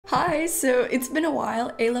Hi, so it's been a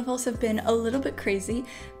while. A-levels have been a little bit crazy,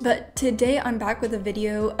 but today I'm back with a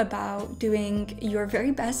video about doing your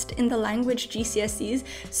very best in the language GCSEs.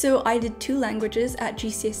 So I did 2 languages at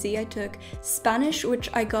GCSE. I took Spanish, which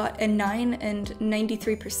I got a 9 and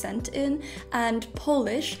 93% in, and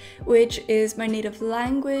Polish, which is my native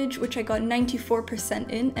language, which I got 94%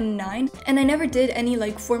 in and 9. And I never did any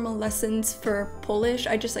like formal lessons for Polish.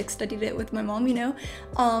 I just like studied it with my mom, you know,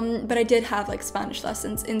 but I did have like Spanish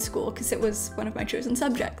lessons in school because it was one of my chosen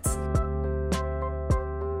subjects.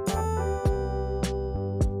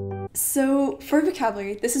 So for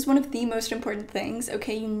vocabulary, this is one of the most important things,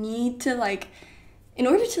 okay? You need to in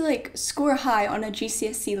order to score high on a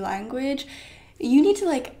GCSE language, you need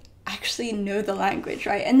to actually know the language,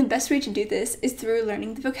 right? And the best way to do this is through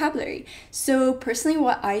learning the vocabulary. So personally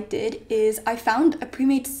what I did is I found a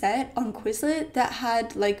pre-made set on Quizlet that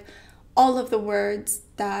had all of the words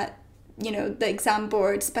that the exam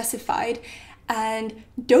board specified. And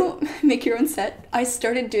don't make your own set. I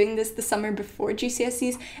started doing this the summer before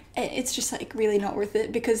GCSEs. It's just really not worth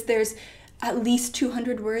it because there's at least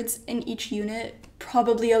 200 words in each unit,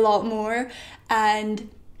 probably a lot more. And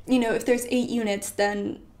if there's 8 units,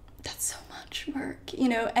 then that's so much work,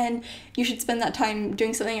 and you should spend that time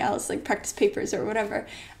doing something else, like practice papers or whatever.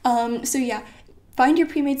 So yeah, find your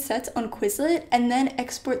pre-made sets on Quizlet and then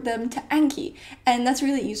export them to Anki. And that's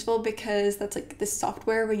really useful because that's this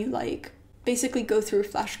software where you basically go through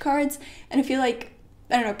flashcards. And I feel I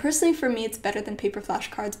don't know, personally for me it's better than paper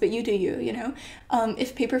flashcards, but you do you,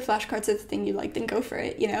 if paper flashcards are the thing you like, then go for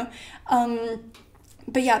it,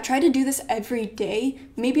 But yeah, try to do this every day,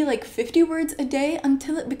 maybe 50 words a day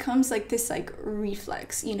until it becomes this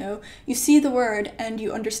reflex, You see the word and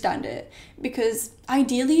you understand it, because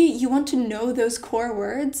ideally you want to know those core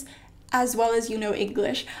words as well as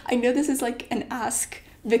English. I know this is an ask,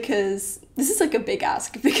 because this is a big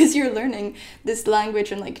ask because you're learning this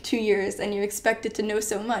language in 2 years and you're expected to know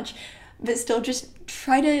so much. But still, just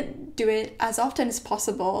try to do it as often as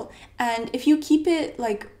possible. And if you keep it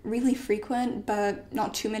really frequent but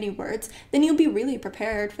not too many words, then you'll be really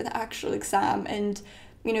prepared for the actual exam, and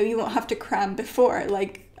you won't have to cram before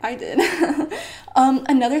like I did.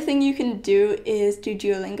 Another thing you can do is do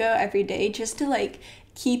Duolingo every day just to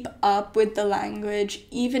keep up with the language,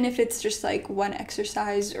 even if it's just one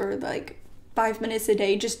exercise or 5 minutes a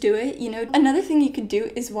day, just do it, Another thing you could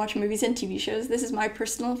do is watch movies and TV shows. This is my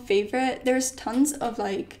personal favorite. There's tons of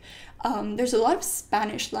there's a lot of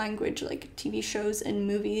Spanish language TV shows and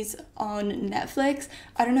movies on Netflix.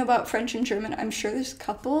 I don't know about French and German, I'm sure there's a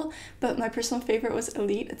couple, but my personal favorite was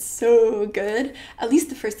Elite. It's so good, at least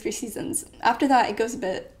the first 3 seasons. After that it goes a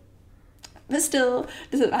bit, but still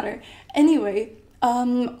doesn't matter. Anyway,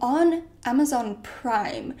 on Amazon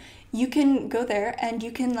Prime, you can go there and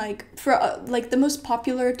you can for the most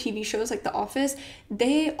popular TV shows like The Office,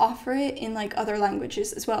 they offer it in other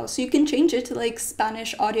languages as well. So you can change it to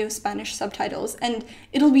Spanish audio, Spanish subtitles, and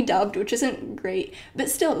it'll be dubbed, which isn't great,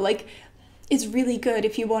 but still it's really good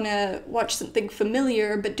if you want to watch something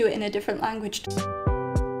familiar but do it in a different language.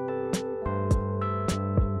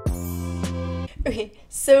 Okay,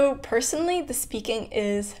 so personally, the speaking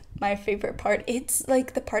is my favorite part. It's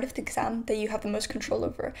the part of the exam that you have the most control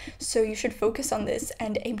over. So you should focus on this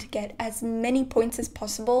and aim to get as many points as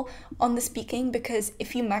possible on the speaking, because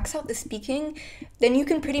if you max out the speaking, then you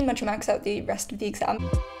can pretty much max out the rest of the exam.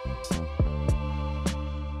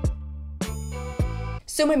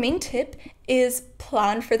 So my main tip is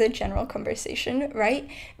plan for the general conversation, right?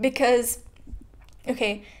 Because,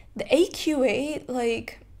 okay, the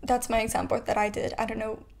AQA, that's my exam board that I did. I don't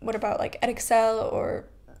know what about Edexcel or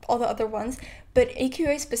all the other ones, but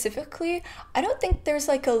AQA specifically, I don't think there's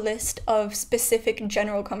a list of specific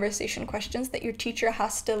general conversation questions that your teacher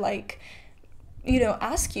has to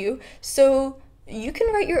ask you. So you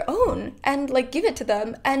can write your own and give it to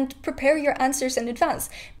them and prepare your answers in advance.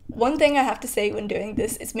 One thing I have to say when doing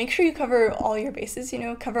this is make sure you cover all your bases,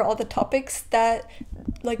 cover all the topics that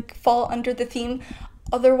fall under the theme.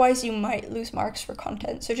 Otherwise, you might lose marks for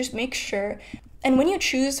content. So just make sure. And when you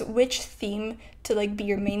choose which theme to be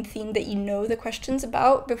your main theme that you know the questions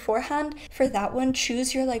about beforehand, for that one,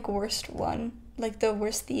 choose your worst one, the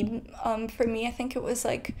worst theme. For me, I think it was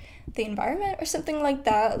the environment or something like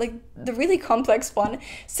that, the really complex one.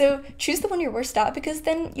 So choose the one you're worst at, because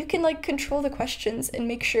then you can control the questions and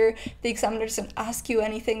make sure the examiner doesn't ask you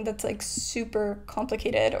anything that's super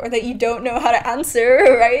complicated or that you don't know how to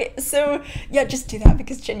answer, right? So yeah, just do that,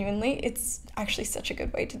 because genuinely it's actually such a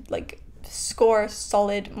good way to score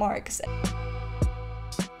solid marks.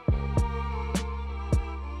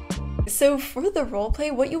 so for the role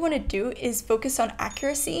play, what you want to do is focus on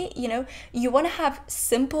accuracy. You know, you want to have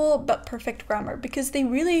simple but perfect grammar, because they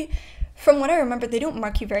really, from what I remember, they don't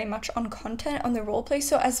mark you very much on content on the role play.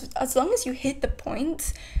 So as long as you hit the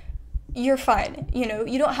points, you're fine. You know,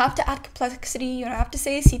 you don't have to add complexity. You don't have to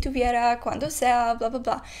say si tuviera, cuando sea, blah, blah,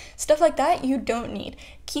 blah. Stuff like that, you don't need.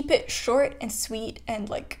 Keep it short and sweet and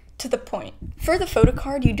like to the point. For the photo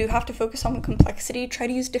card, you do have to focus on complexity. Try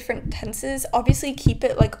to use different tenses. Obviously, keep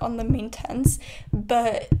it like on the main tense,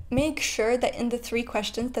 but make sure that in the 3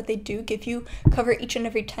 questions that they do give you, cover each and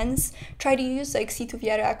every tense. Try to use like si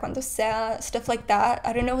tuviera, cuando sea, stuff like that.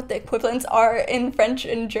 I don't know what the equivalents are in French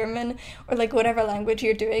and German or like whatever language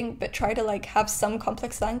you're doing, but try to like have some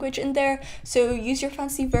complex language in there. So use your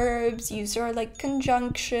fancy verbs, use your like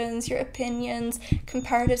conjunctions, your opinions,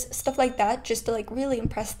 comparatives, stuff like that, just to like really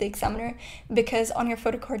impress the examiner, because on your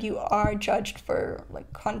photo card you are judged for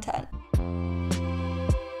like content.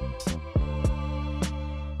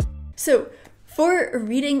 So for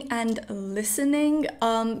reading and listening,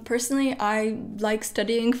 personally I like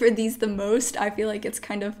studying for these the most. I feel like it's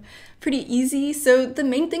kind of pretty easy. So the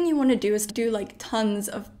main thing you want to do is to do like tons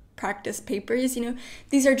of practice papers. You know,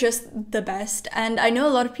 these are just the best, and I know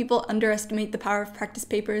a lot of people underestimate the power of practice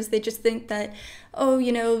papers. They just think that, oh,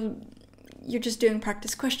 you know, you're just doing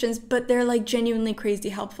practice questions, but they're like genuinely crazy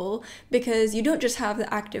helpful, because you don't just have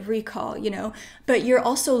the active recall, you know, but you're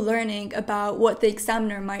also learning about what the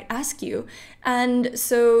examiner might ask you. And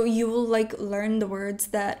so you will like learn the words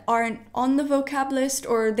that aren't on the vocab list,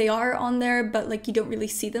 or they are on there, but like you don't really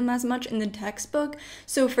see them as much in the textbook.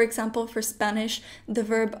 So for example, for Spanish, the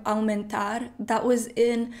verb aumentar, that was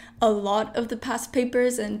in a lot of the past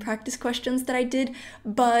papers and practice questions that I did,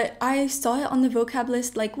 but I saw it on the vocab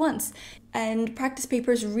list like once. And practice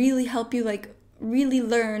papers really help you like really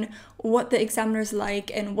learn what the examiner's like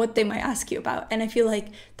and what they might ask you about. And I feel like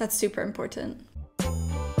that's super important.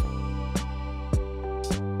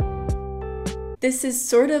 This is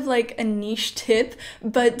sort of like a niche tip,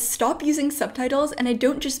 but stop using subtitles. And I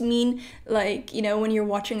don't just mean like, you know, when you're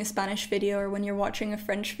watching a Spanish video or when you're watching a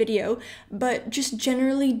French video, but just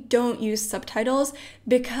generally don't use subtitles,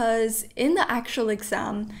 because in the actual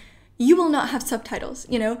exam, you will not have subtitles.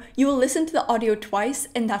 You know, you will listen to the audio twice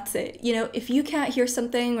and that's it. You know, if you can't hear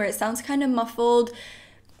something or it sounds kind of muffled,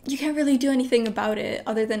 you can't really do anything about it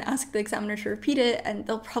other than ask the examiner to repeat it, and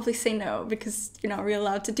they'll probably say no, because you're not really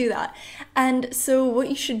allowed to do that. And so what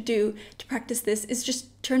you should do to practice this is just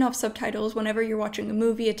turn off subtitles whenever you're watching a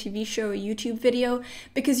movie, a TV show, a YouTube video,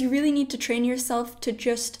 because you really need to train yourself to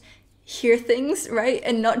just hear things, right?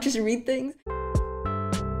 And not just read things.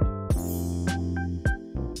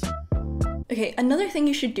 Okay, another thing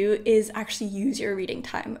you should do is actually use your reading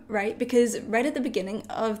time, right? Because right at the beginning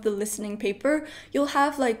of the listening paper, you'll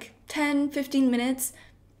have like 10-15 minutes,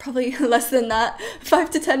 probably less than that, 5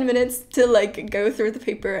 to 10 minutes to like go through the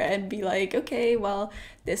paper and be like, okay, well,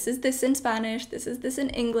 this is this in Spanish, this is this in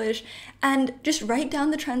English, and just write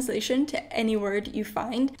down the translation to any word you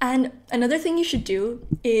find. And another thing you should do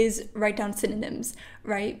is write down synonyms,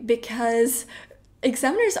 right? Because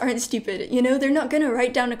examiners aren't stupid, you know, they're not gonna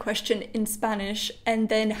write down a question in Spanish and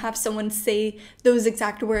then have someone say those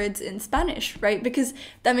exact words in Spanish, right? Because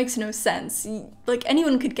that makes no sense. Like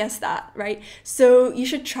anyone could guess that, right? So you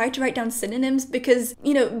should try to write down synonyms, because,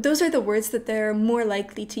 you know, those are the words that they're more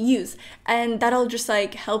likely to use, and that'll just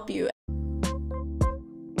like help you.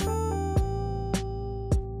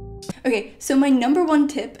 Okay, so my number 1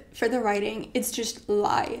 tip for the writing is just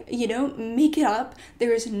lie. You know, make it up.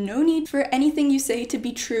 There is no need for anything you say to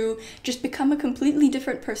be true. Just become a completely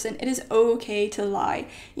different person. It is okay to lie,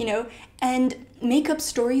 you know, and make up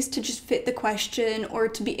stories to just fit the question or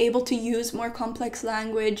to be able to use more complex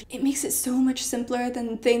language. It makes it so much simpler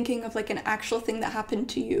than thinking of like an actual thing that happened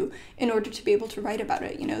to you in order to be able to write about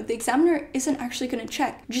it. You know, the examiner isn't actually going to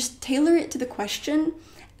check. Just tailor it to the question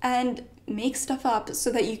and make stuff up so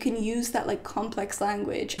that you can use that like complex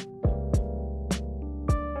language.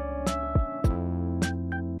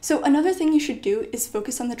 So another thing you should do is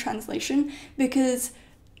focus on the translation, because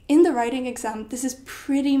in the writing exam, this is they're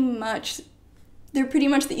pretty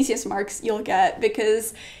much the easiest marks you'll get,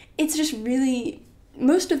 because it's just really,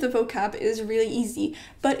 most of the vocab is really easy,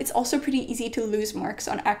 but it's also pretty easy to lose marks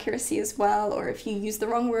on accuracy as well, or if you use the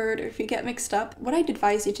wrong word or if you get mixed up. What I'd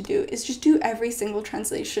advise you to do is just do every single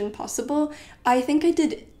translation possible. I think I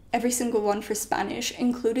did every single one for Spanish,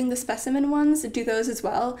 including the specimen ones. Do those as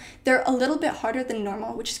well. They're a little bit harder than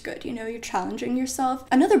normal, which is good. You know, you're challenging yourself.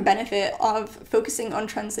 Another benefit of focusing on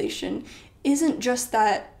translation isn't just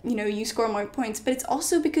that, you know, you score more points, but it's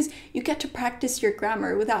also because you get to practice your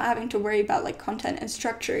grammar without having to worry about like content and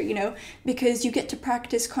structure, you know, because you get to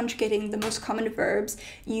practice conjugating the most common verbs,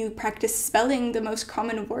 you practice spelling the most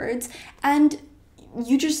common words, and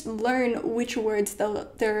you just learn which words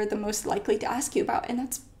they're the most likely to ask you about, and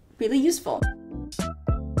that's really useful.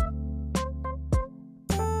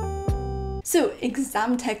 So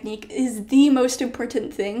exam technique is the most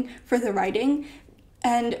important thing for the writing.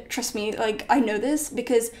 And trust me, like, I know this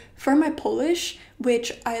because for my Polish,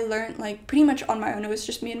 which I learned like pretty much on my own, it was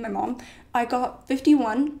just me and my mom, I got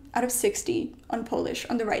 51 out of 60 on Polish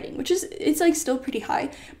on the writing, which is, it's like still pretty high.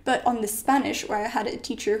 But on the Spanish, where I had a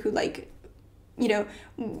teacher who like, you know,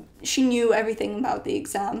 she knew everything about the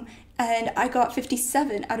exam, and I got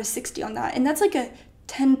 57 out of 60 on that. And that's like a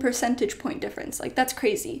 10 percentage point difference. Like, that's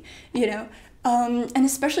crazy, you know? And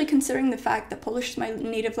especially considering the fact that Polish is my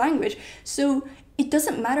native language. So it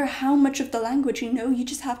doesn't matter how much of the language you know, you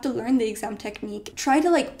just have to learn the exam technique. Try to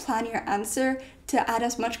like plan your answer to add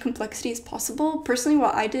as much complexity as possible. Personally,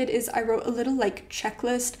 what I did is I wrote a little like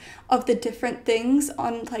checklist of the different things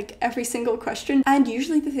on like every single question. And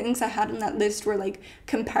usually the things I had on that list were like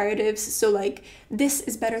comparatives. So like, this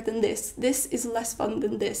is better than this is less fun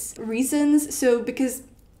than this. Reasons, so because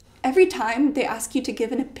every time they ask you to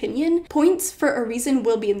give an opinion, points for a reason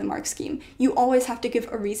will be in the mark scheme. You always have to give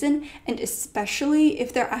a reason, and especially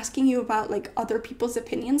if they're asking you about like other people's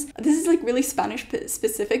opinions. This is like really Spanish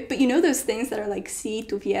specific, but you know those things that are like si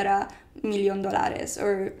tuviera $1,000,000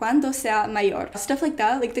 or cuando sea mayor, stuff like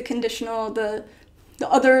that, like the conditional, the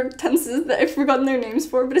other tenses that I've forgotten their names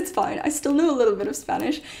for, but it's fine. I still know a little bit of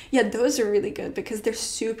Spanish. Yeah, those are really good because they're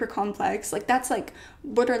super complex. Like, that's like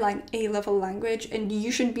borderline A-level language, and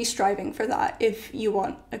you should be striving for that if you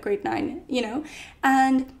want a grade 9, you know?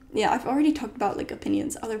 And yeah, I've already talked about like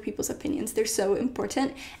opinions, other people's opinions. They're so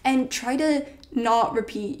important. And try to not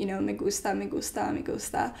repeat, you know, me gusta, me gusta, me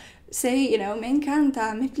gusta. Say, you know, me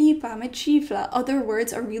encanta, me flipa, me chifla. Other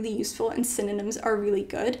words are really useful, and synonyms are really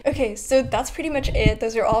good. Okay, so that's pretty much it.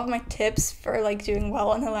 Those are all of my tips for like doing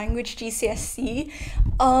well on the language GCSE.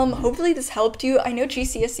 Hopefully this helped you. I know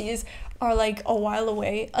GCSEs are like a while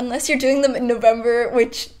away, unless you're doing them in November,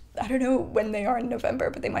 which I don't know when they are in November,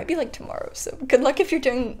 but they might be like tomorrow. So good luck if you're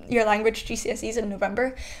doing your language GCSEs in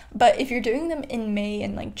November. But if you're doing them in May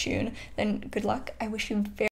and like June, then good luck. I wish you very